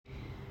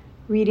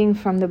Reading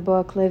from the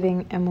book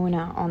Living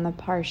Emunah on the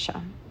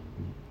Parshah.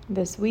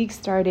 This week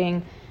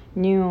starting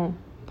new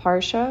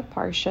Parshah,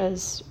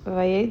 Parshas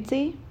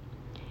Vayeitzei.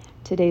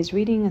 Today's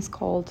reading is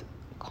called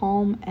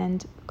Calm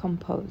and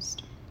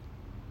Composed.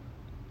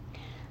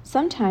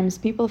 Sometimes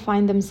people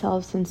find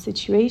themselves in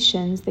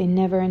situations they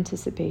never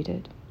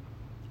anticipated.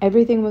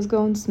 Everything was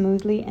going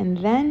smoothly, and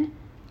then,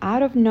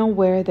 out of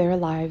nowhere, their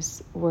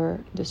lives were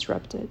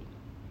disrupted.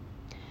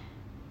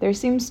 There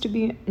seems to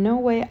be no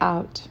way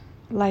out.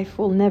 Life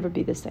will never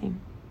be the same.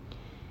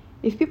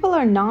 If people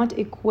are not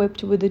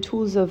equipped with the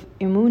tools of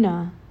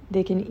Emunah,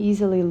 they can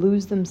easily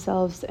lose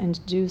themselves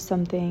and do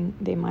something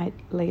they might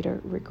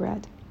later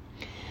regret.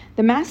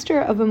 The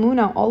master of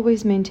Emunah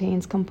always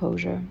maintains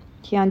composure.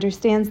 He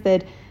understands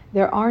that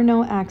there are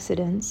no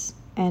accidents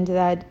and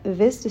that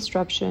this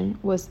disruption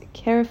was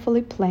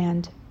carefully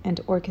planned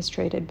and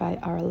orchestrated by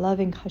our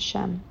loving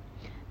Hashem.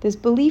 This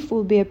belief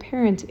will be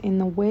apparent in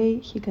the way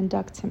he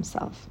conducts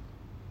himself.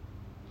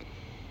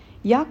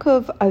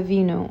 Yaakov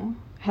Avinu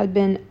had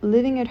been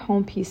living at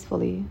home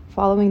peacefully,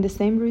 following the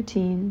same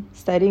routine,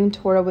 studying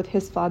Torah with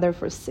his father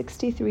for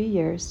 63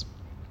 years.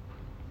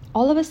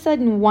 All of a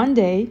sudden, one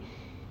day,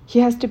 he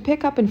has to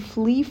pick up and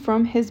flee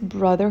from his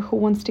brother who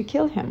wants to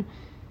kill him.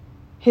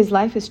 His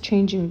life is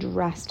changing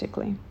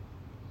drastically.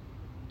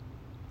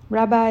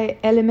 Rabbi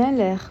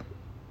Elimelech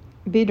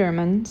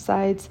Biderman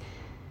cites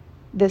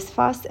this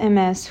Fas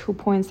Emes, who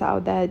points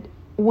out that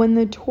when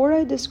the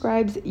Torah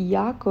describes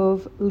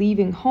Yaakov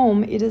leaving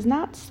home, it does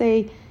not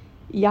say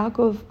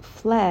Yaakov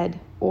fled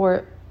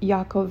or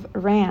Yaakov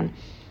ran,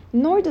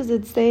 nor does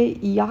it say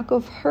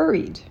Yaakov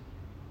hurried.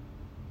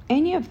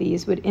 Any of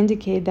these would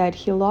indicate that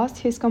he lost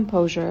his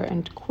composure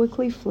and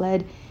quickly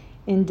fled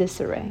in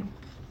disarray.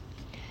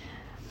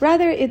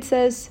 Rather, it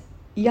says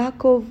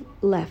Yaakov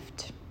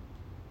left.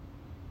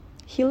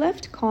 He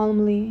left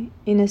calmly,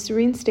 in a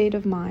serene state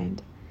of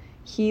mind.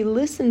 He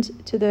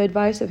listened to the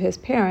advice of his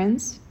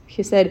parents.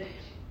 He said,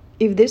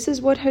 if this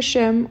is what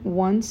Hashem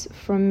wants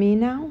from me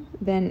now,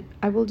 then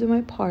I will do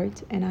my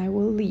part and I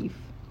will leave.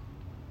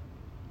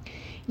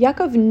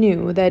 Yaakov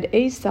knew that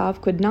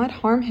Esav could not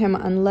harm him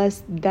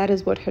unless that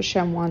is what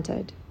Hashem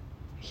wanted.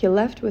 He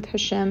left with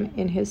Hashem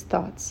in his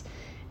thoughts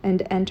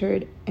and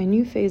entered a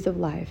new phase of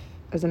life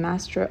as a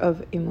master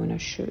of Emunah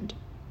should.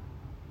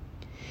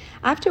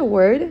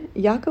 Afterward,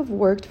 Yaakov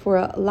worked for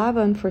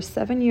Lavan for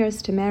 7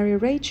 years to marry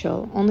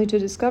Rachel, only to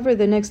discover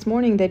the next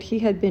morning that he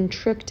had been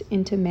tricked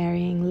into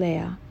marrying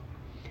Leah.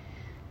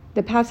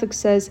 The pasuk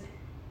says,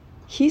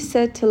 he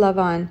said to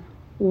Lavan,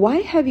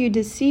 why have you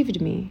deceived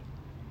me?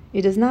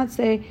 It does not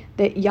say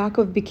that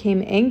Yaakov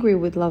became angry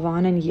with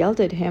Lavan and yelled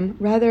at him.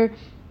 Rather,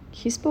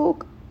 he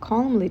spoke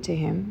calmly to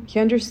him. He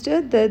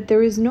understood that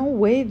there is no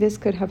way this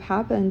could have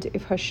happened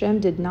if Hashem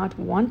did not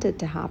want it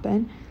to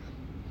happen.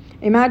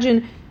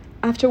 Imagine,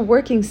 after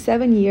working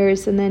 7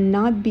 years and then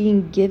not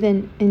being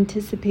given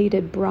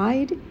anticipated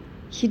bride,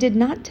 he did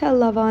not tell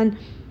Lavan,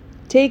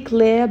 take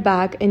Leah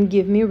back and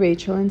give me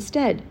Rachel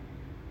instead.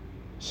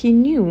 He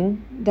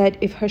knew that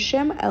if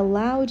Hashem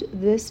allowed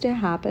this to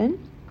happen,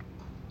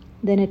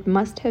 then it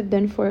must have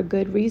been for a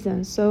good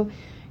reason, so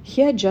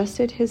he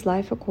adjusted his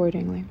life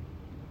accordingly.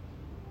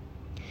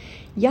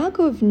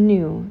 Yaakov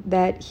knew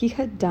that he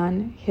had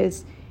done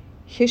his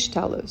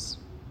hishtalus.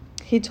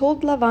 He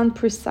told Lavan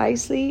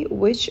precisely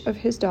which of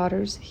his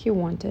daughters he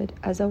wanted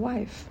as a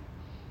wife.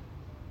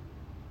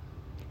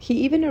 He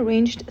even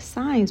arranged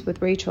signs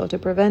with Rachel to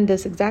prevent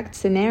this exact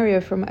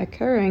scenario from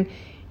occurring,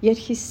 yet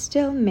he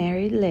still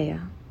married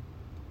Leah.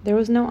 There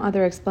was no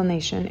other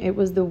explanation. It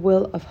was the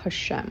will of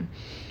Hashem.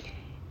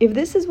 If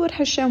this is what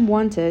Hashem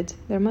wanted,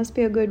 there must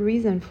be a good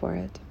reason for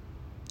it.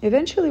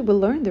 Eventually we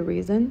learned the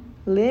reason.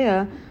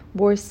 Leah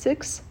bore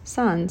 6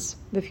 sons,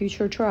 the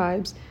future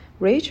tribes.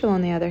 Rachel,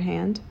 on the other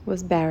hand,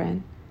 was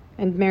barren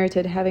and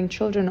merited having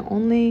children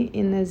only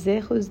in the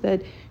zechus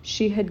that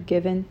she had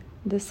given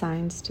the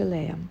signs to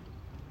Leah.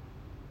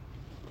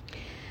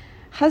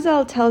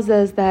 Chazal tells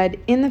us that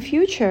in the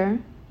future,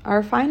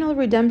 our final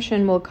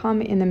redemption will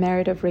come in the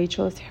merit of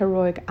Rachel's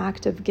heroic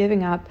act of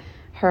giving up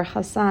her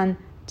Hassan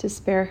to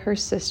spare her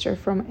sister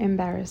from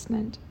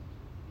embarrassment.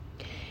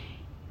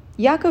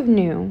 Yaakov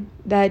knew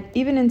that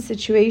even in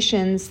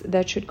situations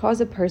that should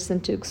cause a person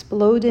to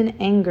explode in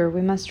anger,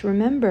 we must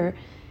remember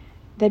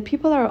that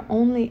people are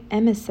only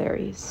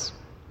emissaries.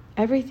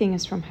 Everything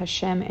is from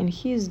Hashem, and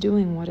He is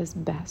doing what is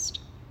best.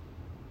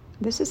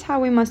 This is how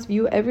we must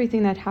view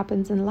everything that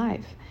happens in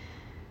life.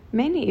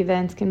 Many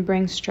events can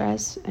bring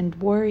stress and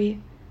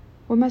worry.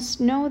 We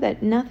must know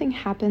that nothing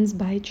happens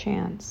by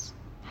chance.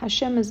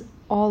 Hashem is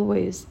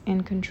always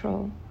in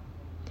control.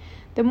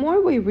 The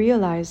more we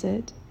realize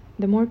it,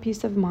 the more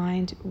peace of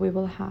mind we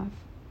will have.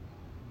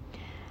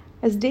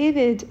 As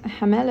David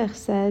HaMelech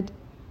said,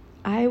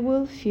 I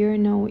will fear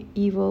no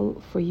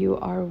evil, for you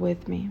are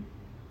with me.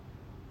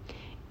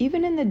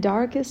 Even in the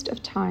darkest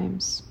of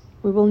times,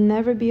 we will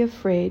never be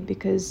afraid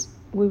because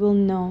we will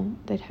know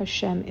that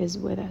Hashem is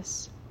with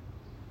us.